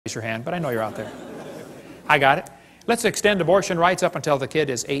raise your hand, but I know you're out there. I got it. Let's extend abortion rights up until the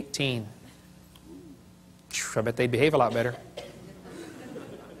kid is 18. I bet they'd behave a lot better.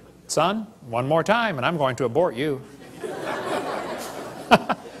 Son, one more time and I'm going to abort you.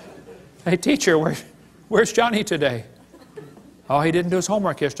 Hey teacher, where's Johnny today? Oh, he didn't do his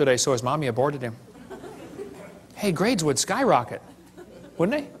homework yesterday, so his mommy aborted him. Hey, grades would skyrocket,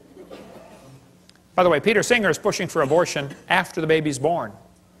 wouldn't they? By the way, Peter Singer is pushing for abortion after the baby's born.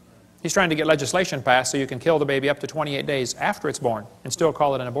 He's trying to get legislation passed so you can kill the baby up to 28 days after it's born and still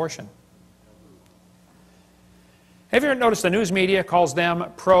call it an abortion. Have you ever noticed the news media calls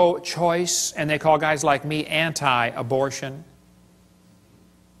them pro-choice and they call guys like me anti-abortion?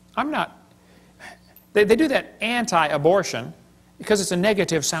 I'm not. They do that anti-abortion because it's a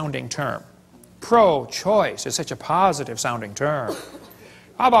negative sounding term. Pro-choice is such a positive sounding term.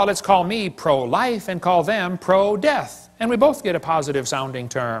 How about let's call me pro-life and call them pro-death, and we both get a positive sounding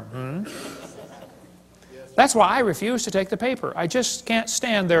term. That's why I refuse to take the paper. I just can't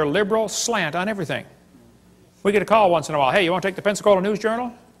stand their liberal slant on everything. We get a call once in a while, hey, you want to take the Pensacola News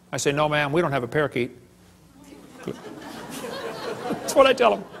Journal? I say, no ma'am, we don't have a parakeet. That's what I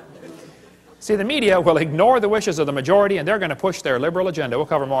tell them. See, the media will ignore the wishes of the majority and they're going to push their liberal agenda. We'll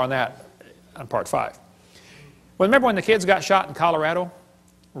cover more on that on part 5. Well, remember when the kids got shot in Colorado?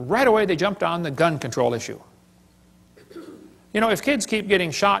 Right away they jumped on the gun control issue. You know, if kids keep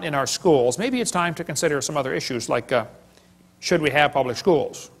getting shot in our schools, maybe it's time to consider some other issues like should we have public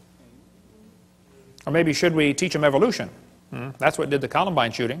schools? Or maybe should we teach them evolution? That's what did the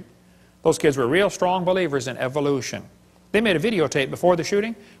Columbine shooting. Those kids were real strong believers in evolution. They made a videotape before the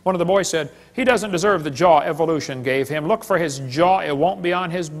shooting. One of the boys said, he doesn't deserve the jaw evolution gave him. Look for his jaw, it won't be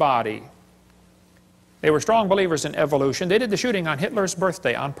on his body. They were strong believers in evolution. They did the shooting on Hitler's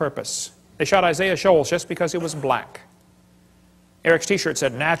birthday on purpose. They shot Isaiah Shoals just because he was black. Eric's t-shirt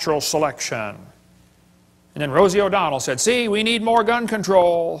said, natural selection. And then Rosie O'Donnell said, see, we need more gun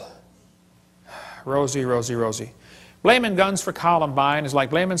control. Rosie, Rosie, Rosie. Blaming guns for Columbine is like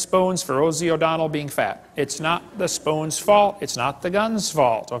blaming spoons for Rosie O'Donnell being fat. It's not the spoon's fault. It's not the gun's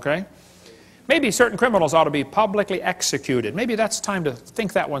fault, okay? Maybe certain criminals ought to be publicly executed. Maybe that's time to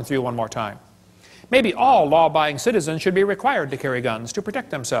think that one through one more time. Maybe all law-abiding citizens should be required to carry guns to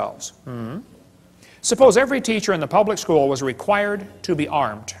protect themselves. Suppose every teacher in the public school was required to be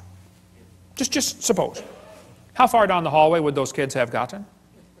armed. Just suppose. How far down the hallway would those kids have gotten?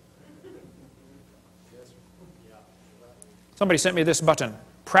 Somebody sent me this button,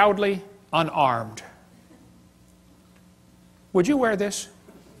 proudly unarmed. Would you wear this?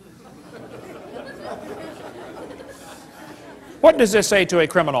 What does this say to a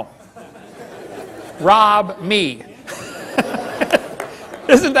criminal? Rob me.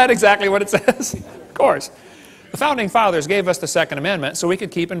 Isn't that exactly what it says? Of course. The Founding Fathers gave us the Second Amendment so we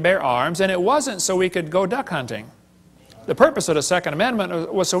could keep and bear arms, and it wasn't so we could go duck hunting. The purpose of the Second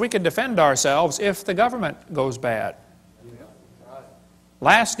Amendment was so we could defend ourselves if the government goes bad.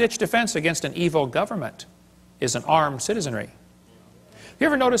 Last-ditch defense against an evil government is an armed citizenry. You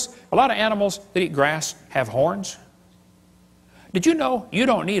ever notice a lot of animals that eat grass have horns? Did you know you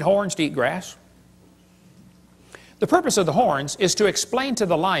don't need horns to eat grass? The purpose of the horns is to explain to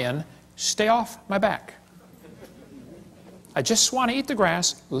the lion, stay off my back. I just want to eat the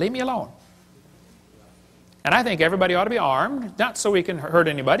grass, leave me alone. And I think everybody ought to be armed, not so we can hurt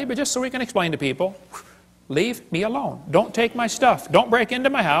anybody, but just so we can explain to people, leave me alone. Don't take my stuff. Don't break into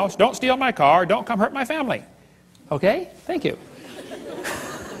my house. Don't steal my car. Don't come hurt my family. Okay? Thank you.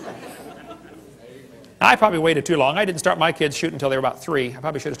 I probably waited too long. I didn't start my kids shooting until they were about 3. I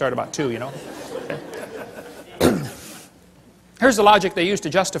probably should have started about 2, you know. Okay. Here's the logic they use to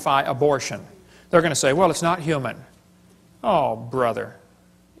justify abortion. They're going to say, well, it's not human. Oh, brother.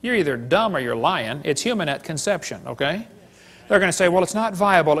 You're either dumb or you're lying. It's human at conception, okay? They're going to say, well, it's not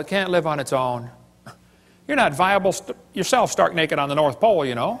viable. It can't live on its own. You're not viable yourself stark naked on the North Pole,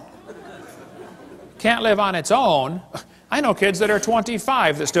 you know. Can't live on its own. I know kids that are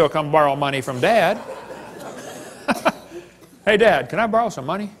 25 that still come borrow money from Dad. Hey, Dad, can I borrow some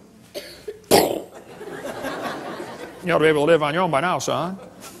money? You ought to be able to live on your own by now, son.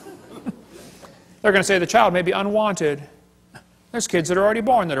 They're going to say the child may be unwanted. There's kids that are already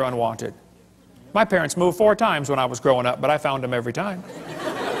born that are unwanted. My parents moved 4 times when I was growing up, but I found them every time.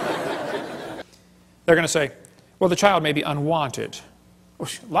 They're going to say, well, the child may be unwanted. A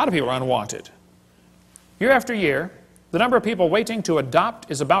lot of people are unwanted. Year after year, the number of people waiting to adopt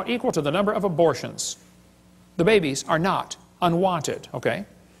is about equal to the number of abortions. The babies are not unwanted, okay?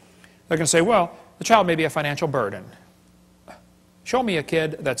 They're going to say, well, the child may be a financial burden. Show me a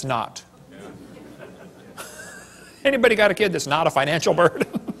kid that's not. Anybody got a kid that's not a financial burden?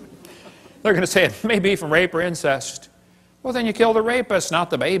 They're going to say it may be from rape or incest. Well, then you kill the rapist, not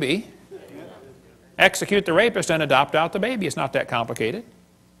the baby. Execute the rapist and adopt out the baby. It's not that complicated.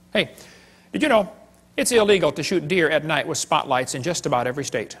 Hey, did you know it's illegal to shoot deer at night with spotlights in just about every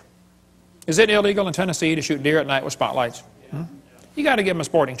state? Is it illegal in Tennessee to shoot deer at night with spotlights? You got to give them a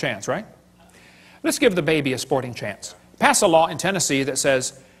sporting chance, right? Let's give the baby a sporting chance. Pass a law in Tennessee that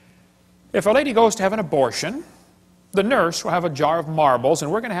says if a lady goes to have an abortion, the nurse will have a jar of marbles,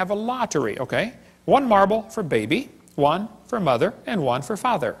 and we're going to have a lottery, okay? One marble for baby, one for mother, and one for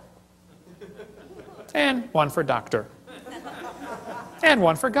father. And one for doctor. And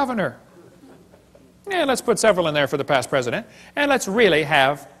one for governor. And let's put several in there for the past president. And let's really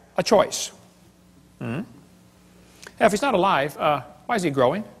have a choice. If he's not alive, why is he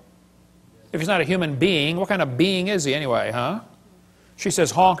growing? If he's not a human being, what kind of being is he anyway, huh? She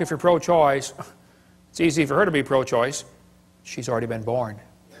says, honk if you're pro-choice. It's easy for her to be pro-choice. She's already been born.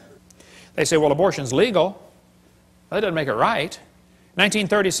 They say, well, abortion's legal. Well, that doesn't make it right. In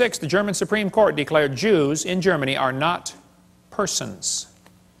 1936, the German Supreme Court declared Jews in Germany are not persons.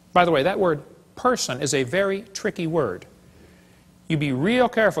 By the way, that word person is a very tricky word. You be real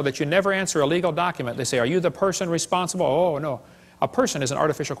careful that you never answer a legal document. They say, are you the person responsible? Oh, no. A person is an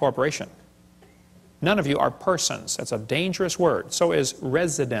artificial corporation. None of you are persons. That's a dangerous word. So is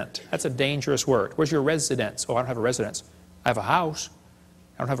resident. That's a dangerous word. Where's your residence? Oh, I don't have a residence. I have a house.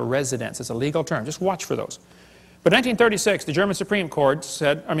 I don't have a residence. It's a legal term. Just watch for those. But in 1936, the German Supreme Court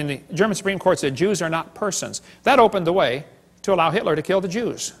said, Jews are not persons. That opened the way to allow Hitler to kill the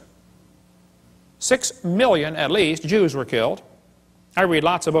Jews. 6 million, at least, Jews were killed. I read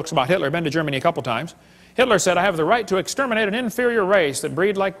lots of books about Hitler. I've been to Germany a couple times. Hitler said, I have the right to exterminate an inferior race that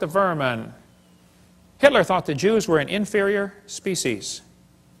breed like the vermin. Hitler thought the Jews were an inferior species.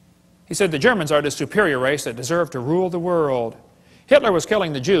 He said the Germans are the superior race that deserve to rule the world. Hitler was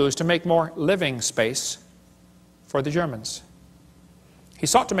killing the Jews to make more living space for the Germans. He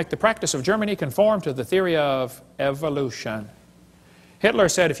sought to make the practice of Germany conform to the theory of evolution. Hitler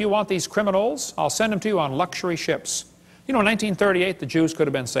said, if you want these criminals, I'll send them to you on luxury ships. You know, in 1938, the Jews could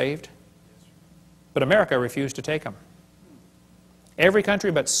have been saved, but America refused to take them. Every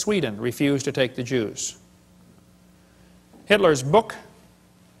country but Sweden refused to take the Jews. Hitler's book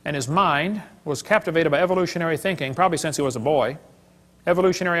and his mind was captivated by evolutionary thinking, probably since he was a boy.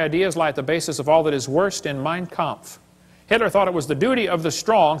 Evolutionary ideas lie at the basis of all that is worst in Mein Kampf. Hitler thought it was the duty of the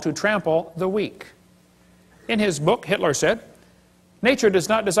strong to trample the weak. In his book, Hitler said, nature does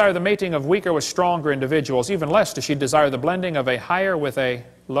not desire the mating of weaker with stronger individuals, even less does she desire the blending of a higher with a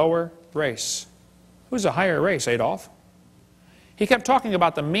lower race. Who's a higher race, Adolf? He kept talking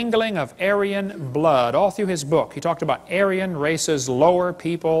about the mingling of Aryan blood all through his book. He talked about Aryan races, lower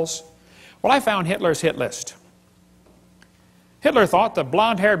peoples. Well, I found Hitler's hit list. Hitler thought the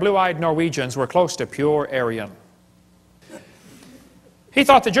blonde-haired, blue-eyed Norwegians were close to pure Aryan. He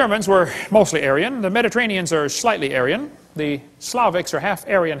thought the Germans were mostly Aryan. The Mediterraneans are slightly Aryan. The Slavics are half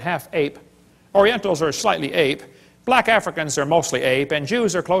Aryan, half ape. Orientals are slightly ape. Black Africans are mostly ape. And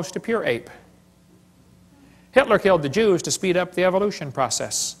Jews are close to pure ape. Hitler killed the Jews to speed up the evolution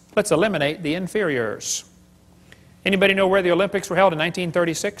process. Let's eliminate the inferiors. Anybody know where the Olympics were held in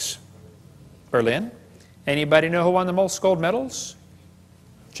 1936? Berlin. Anybody know who won the most gold medals?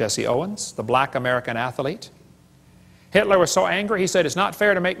 Jesse Owens, the black American athlete. Hitler was so angry, he said, it's not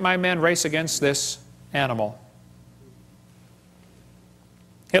fair to make my men race against this animal.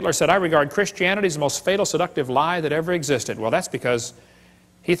 Hitler said, I regard Christianity as the most fatal, seductive lie that ever existed. Well, that's because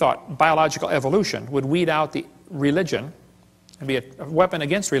he thought biological evolution would weed out the religion and be a weapon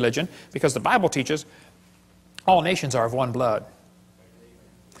against religion, because the Bible teaches all nations are of one blood.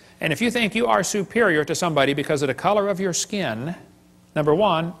 And if you think you are superior to somebody because of the color of your skin, number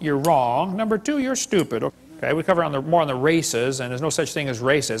one, you're wrong. Number two, you're stupid. Okay, we cover more on the races, and there's no such thing as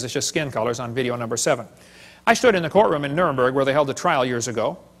races. It's just skin colors on video number 7. I stood in the courtroom in Nuremberg where they held the trial years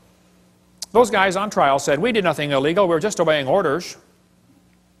ago. Those guys on trial said, we did nothing illegal. We were just obeying orders.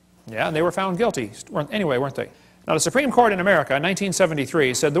 Yeah, and they were found guilty anyway, weren't they? Now, the Supreme Court in America in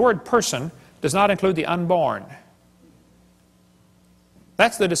 1973 said the word person does not include the unborn.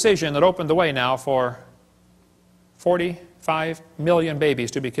 That's the decision that opened the way now for 45 million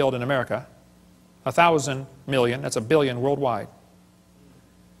babies to be killed in America. 1,000 million, that's a billion worldwide.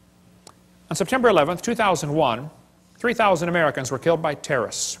 On September 11th, 2001, 3,000 Americans were killed by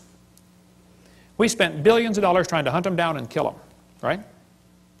terrorists. We spent billions of dollars trying to hunt them down and kill them, right?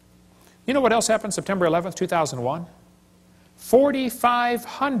 You know what else happened September 11th, 2001?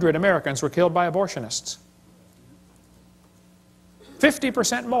 4,500 Americans were killed by abortionists.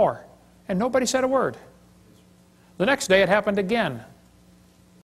 50% more, and nobody said a word. The next day it happened again.